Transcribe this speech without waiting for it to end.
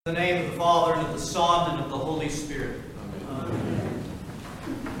In the name of the Father, and of the Son, and of the Holy Spirit. Amen.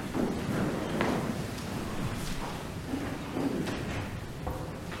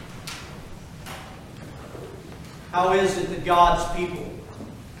 How is it that God's people,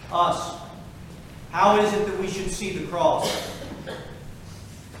 us, how is it that we should see the cross?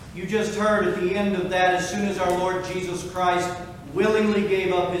 You just heard at the end of that, as soon as our Lord Jesus Christ willingly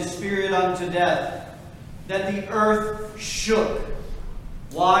gave up His Spirit unto death, that the earth shook.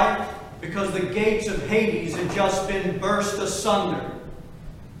 Why? Because the gates of Hades had just been burst asunder.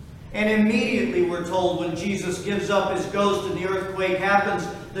 And immediately, we're told, when Jesus gives up His ghost and the earthquake happens,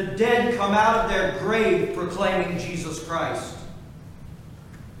 the dead come out of their grave proclaiming Jesus Christ.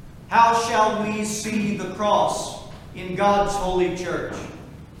 How shall we see the cross in God's holy church?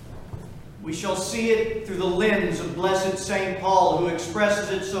 We shall see it through the lens of blessed St. Paul, who expresses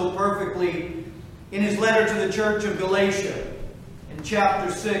it so perfectly in his letter to the church of Galatia. In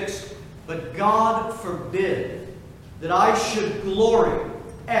chapter 6, but God forbid that I should glory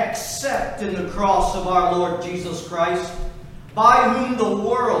except in the cross of our Lord Jesus Christ, by whom the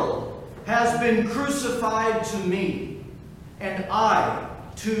world has been crucified to me, and I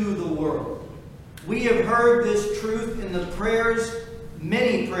to the world. We have heard this truth in the prayers,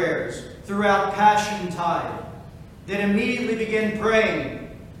 many prayers, throughout Passion Tide, that immediately begin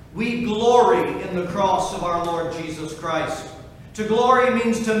praying, we glory in the cross of our Lord Jesus Christ. To glory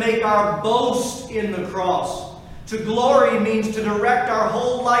means to make our boast in the cross. To glory means to direct our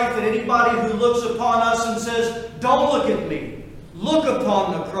whole life at anybody who looks upon us and says, don't look at me, look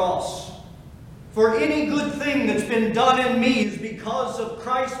upon the cross. For any good thing that's been done in me is because of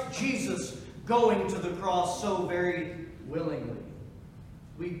Christ Jesus going to the cross so very willingly.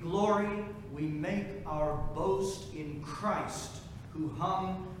 We glory, we make our boast in Christ who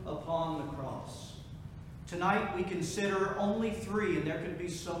hung upon the cross. Tonight we consider only three, and there could be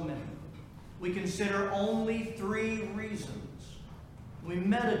so many. We consider only three reasons. We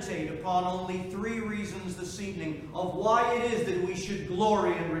meditate upon only three reasons this evening of why it is that we should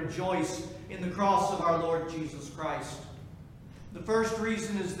glory and rejoice in the cross of our Lord Jesus Christ. The first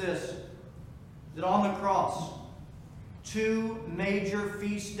reason is this, that on the cross, two major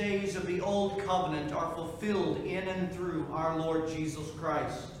feast days of the Old Covenant are fulfilled in and through our Lord Jesus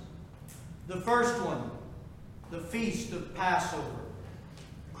Christ. The first one, the Feast of Passover.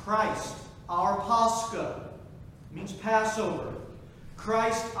 Christ, our Pascha, means Passover.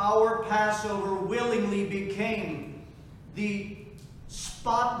 Christ, our Passover, willingly became the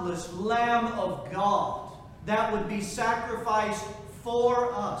spotless Lamb of God that would be sacrificed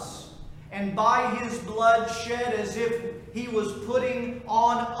for us. And by His blood shed as if He was putting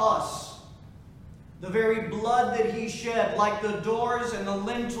on us the very blood that He shed, like the doors and the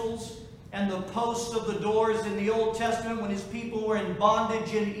lintels and the posts of the doors in the Old Testament when His people were in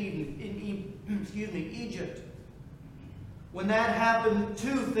bondage in Egypt. When that happened,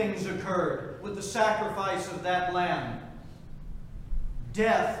 two things occurred with the sacrifice of that lamb.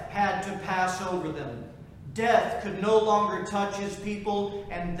 Death had to pass over them. Death could no longer touch His people,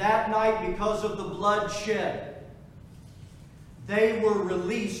 and that night, because of the blood shed, they were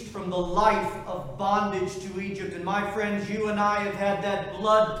released from the life of bondage to Egypt. And my friends, you and I have had that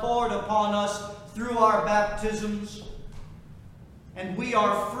blood poured upon us through our baptisms. And we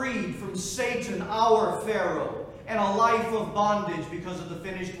are freed from Satan, our Pharaoh, and a life of bondage because of the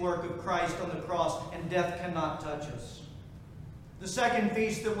finished work of Christ on the cross, and death cannot touch us. The second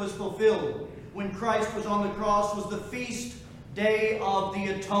feast that was fulfilled when Christ was on the cross was the feast day of the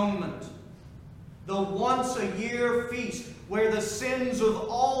atonement. The once-a-year feast where the sins of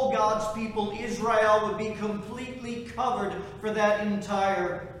all God's people, Israel, would be completely covered for that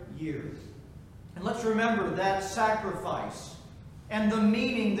entire year. And let's remember that sacrifice and the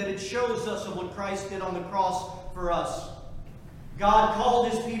meaning that it shows us of what Christ did on the cross for us. God called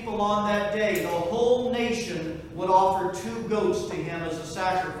His people on that day. The whole nation would offer 2 goats to Him as a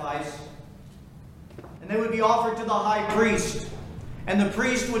sacrifice. And they would be offered to the high priest. And the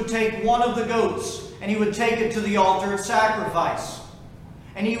priest would take one of the goats, and he would take it to the altar of sacrifice.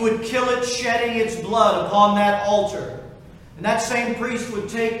 And he would kill it, shedding its blood upon that altar. And that same priest would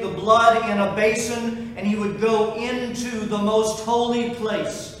take the blood in a basin, and he would go into the most holy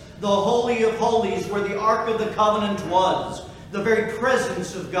place, the Holy of Holies, where the Ark of the Covenant was. The very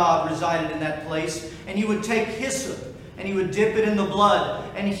presence of God resided in that place. And he would take hyssop, and he would dip it in the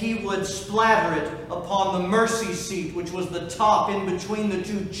blood, and he would splatter it upon the mercy seat, which was the top in between the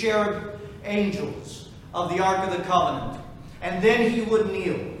 2 cherub angels of the Ark of the Covenant. And then he would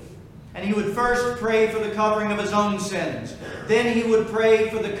kneel. And he would first pray for the covering of his own sins. Then he would pray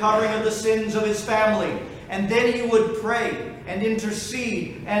for the covering of the sins of his family. And then he would pray and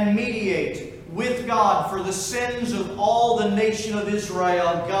intercede and mediate with God for the sins of all the nation of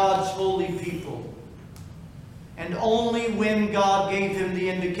Israel, God's holy people. And only when God gave him the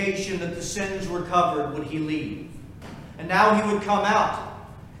indication that the sins were covered would he leave. And now he would come out,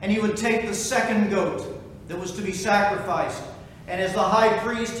 and he would take the second goat that was to be sacrificed. And as the high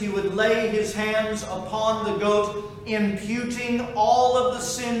priest, he would lay his hands upon the goat, imputing all of the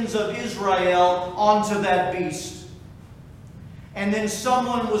sins of Israel onto that beast. And then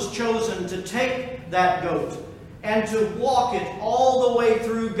someone was chosen to take that goat and to walk it all the way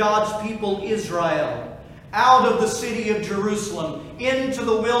through God's people Israel, out of the city of Jerusalem, into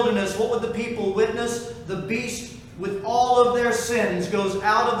the wilderness. What would the people witness? The beast with all of their sins goes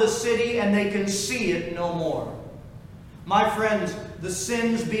out of the city and they can see it no more. My friends, the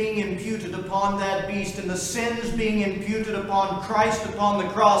sins being imputed upon that beast and the sins being imputed upon Christ upon the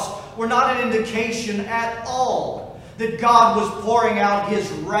cross were not an indication at all that God was pouring out his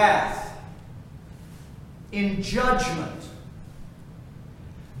wrath in judgment.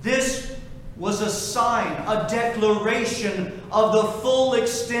 This was a sign, a declaration of the full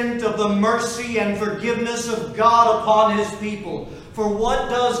extent of the mercy and forgiveness of God upon his people. For what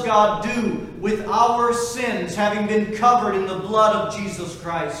does God do with our sins having been covered in the blood of Jesus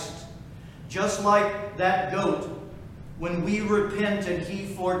Christ? Just like that goat, when we repent and he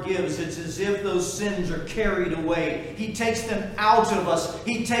forgives, it's as if those sins are carried away. He takes them out of us.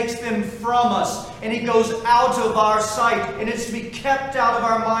 He takes them from us. And he goes out of our sight. And it's to be kept out of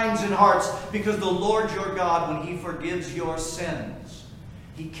our minds and hearts, because the Lord your God, when he forgives your sins,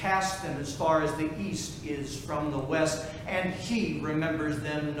 he casts them as far as the east is from the west, and he remembers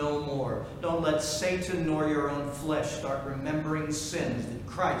them no more. Don't let Satan nor your own flesh start remembering sins that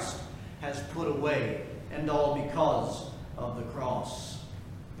Christ has put away, and all because of the cross.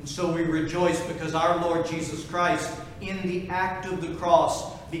 And so we rejoice because our Lord Jesus Christ, in the act of the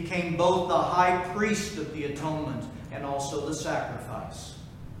cross, became both the high priest of the atonement and also the sacrifice,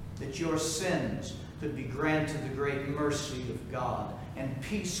 that your sins could be granted the great mercy of God and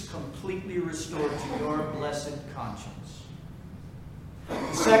peace completely restored to your blessed conscience.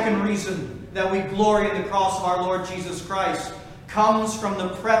 The second reason that we glory in the cross of our Lord Jesus Christ comes from the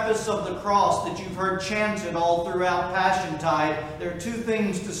preface of the cross that you've heard chanted all throughout Passiontide. There are two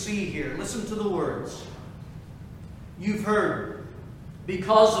things to see here. Listen to the words. You've heard,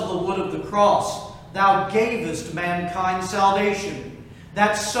 because of the wood of the cross, thou gavest mankind salvation,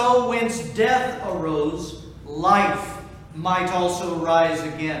 that so whence death arose, life might also rise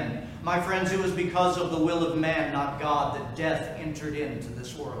again. My friends, it was because of the will of man, not God, that death entered into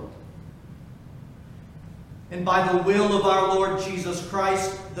this world. And by the will of our Lord Jesus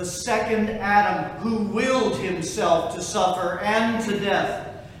Christ, the second Adam, who willed himself to suffer and to death,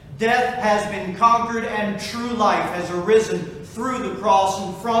 death has been conquered and true life has arisen through the cross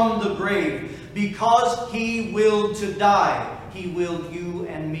and from the grave. Because he willed to die, he willed you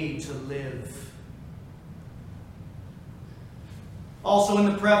and me to live. Also in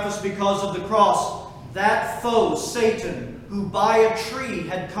the preface, because of the cross, that foe, Satan, who by a tree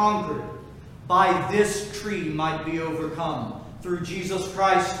had conquered, by this tree might be overcome. Through Jesus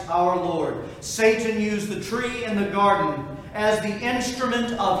Christ our Lord. Satan used the tree in the garden as the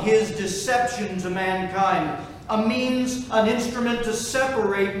instrument of his deception to mankind. A means, an instrument to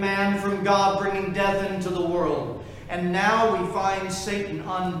separate man from God, bringing death into the world. And now we find Satan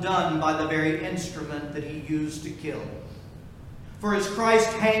undone by the very instrument that he used to kill. For as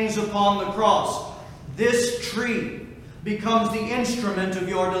Christ hangs upon the cross, this tree becomes the instrument of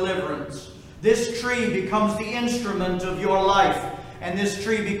your deliverance. This tree becomes the instrument of your life. And this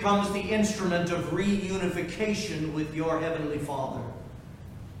tree becomes the instrument of reunification with your Heavenly Father.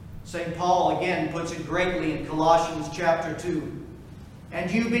 St. Paul again puts it greatly in Colossians chapter 2. And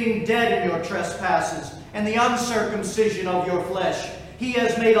you being dead in your trespasses and the uncircumcision of your flesh, he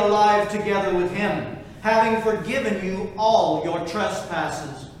has made alive together with him, having forgiven you all your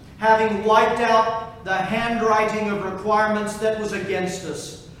trespasses, having wiped out the handwriting of requirements that was against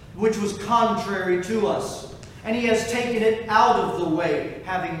us, which was contrary to us. And he has taken it out of the way,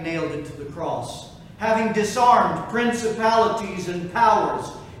 having nailed it to the cross. Having disarmed principalities and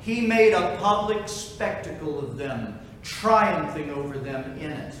powers, he made a public spectacle of them, triumphing over them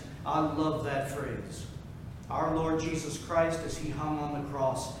in it. I love that phrase. Our Lord Jesus Christ, as he hung on the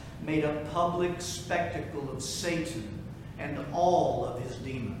cross, made a public spectacle of Satan and all of his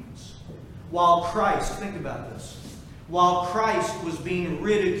demons. While Christ, think about this, while Christ was being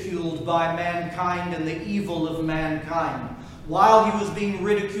ridiculed by mankind and the evil of mankind, while he was being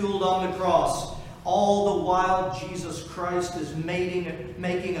ridiculed on the cross, all the while Jesus Christ is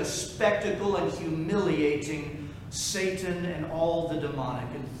making a spectacle and humiliating Satan and all the demonic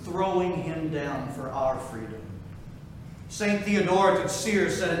and throwing him down for our freedom. St. Theodoret of Syr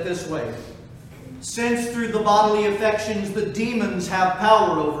said it this way: since through the bodily affections the demons have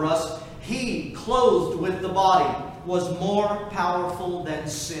power over us, he, clothed with the body, was more powerful than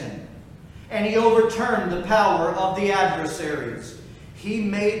sin. And he overturned the power of the adversaries. He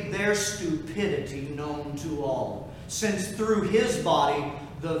made their stupidity known to all, since through his body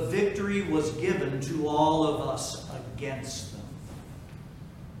the victory was given to all of us against them.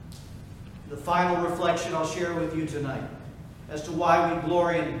 The final reflection I'll share with you tonight as to why we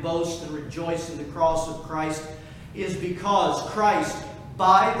glory and boast and rejoice in the cross of Christ is because Christ,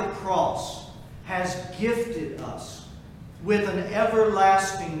 by the cross, has gifted us with an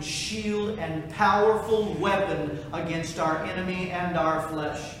everlasting shield and powerful weapon against our enemy and our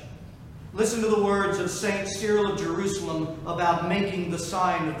flesh. Listen to the words of St. Cyril of Jerusalem about making the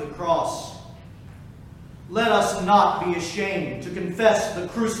sign of the cross. Let us not be ashamed to confess the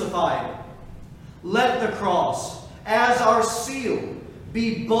crucified. Let the cross, as our seal,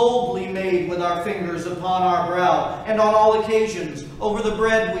 be boldly made with our fingers upon our brow, and on all occasions, over the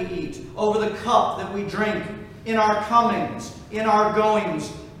bread we eat, over the cup that we drink, in our comings, in our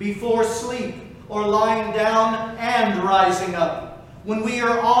goings, before sleep, or lying down and rising up. When we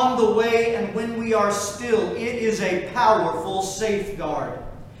are on the way and when we are still, it is a powerful safeguard.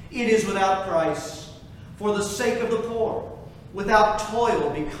 It is without price, for the sake of the poor, without toil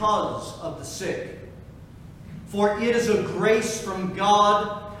because of the sick. For it is a grace from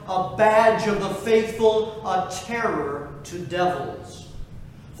God, a badge of the faithful, a terror to devils.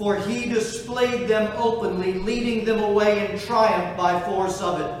 For he displayed them openly, leading them away in triumph by force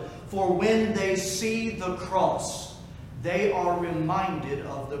of it. For when they see the cross, they are reminded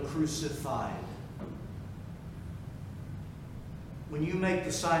of the crucified. When you make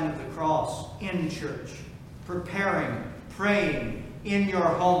the sign of the cross in church, preparing, praying, in your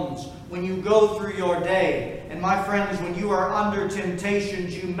homes, when you go through your day, and my friends, when you are under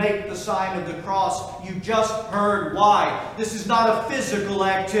temptations, you make the sign of the cross. You just heard why. This is not a physical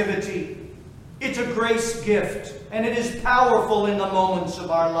activity. It's a grace gift, and it is powerful in the moments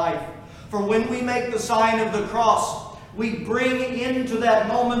of our life. For when we make the sign of the cross, we bring into that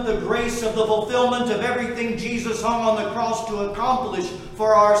moment the grace of the fulfillment of everything Jesus hung on the cross to accomplish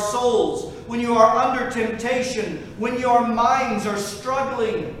for our souls. When you are under temptation, when your minds are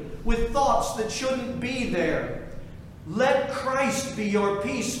struggling with thoughts that shouldn't be there, let Christ be your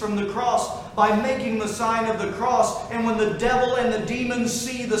peace from the cross by making the sign of the cross. And when the devil and the demons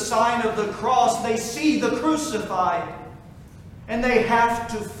see the sign of the cross, they see the crucified. And they have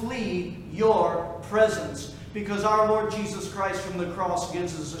to flee your presence. Because our Lord Jesus Christ from the cross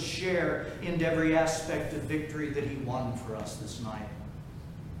gives us a share in every aspect of victory that he won for us this night.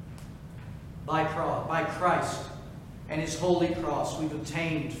 By Christ and his holy cross, we've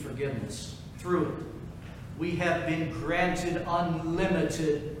obtained forgiveness. Through it, we have been granted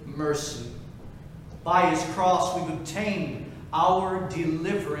unlimited mercy. By his cross, we've obtained our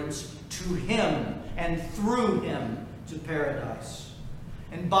deliverance to him and through him to paradise.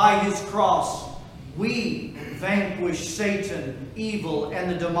 And by his cross, we vanquish Satan, evil,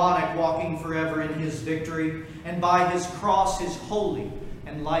 and the demonic, walking forever in his victory. And by his cross, his holy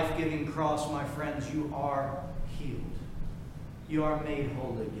and life-giving cross, my friends, you are healed. You are made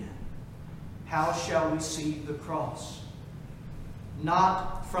whole again. How shall we see the cross?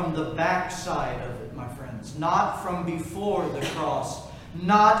 Not from the backside of it, my friends. Not from before the cross.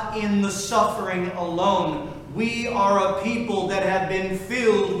 Not in the suffering alone. We are a people that have been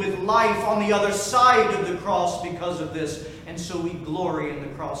filled with life on the other side of the cross because of this. And so we glory in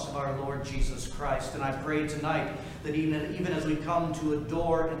the cross of our Lord Jesus Christ. And I pray tonight that even as we come to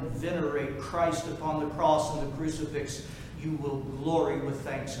adore and venerate Christ upon the cross and the crucifix, you will glory with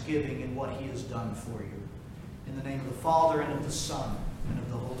thanksgiving in what he has done for you. In the name of the Father, and of the Son, and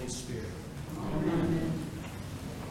of the Holy Spirit.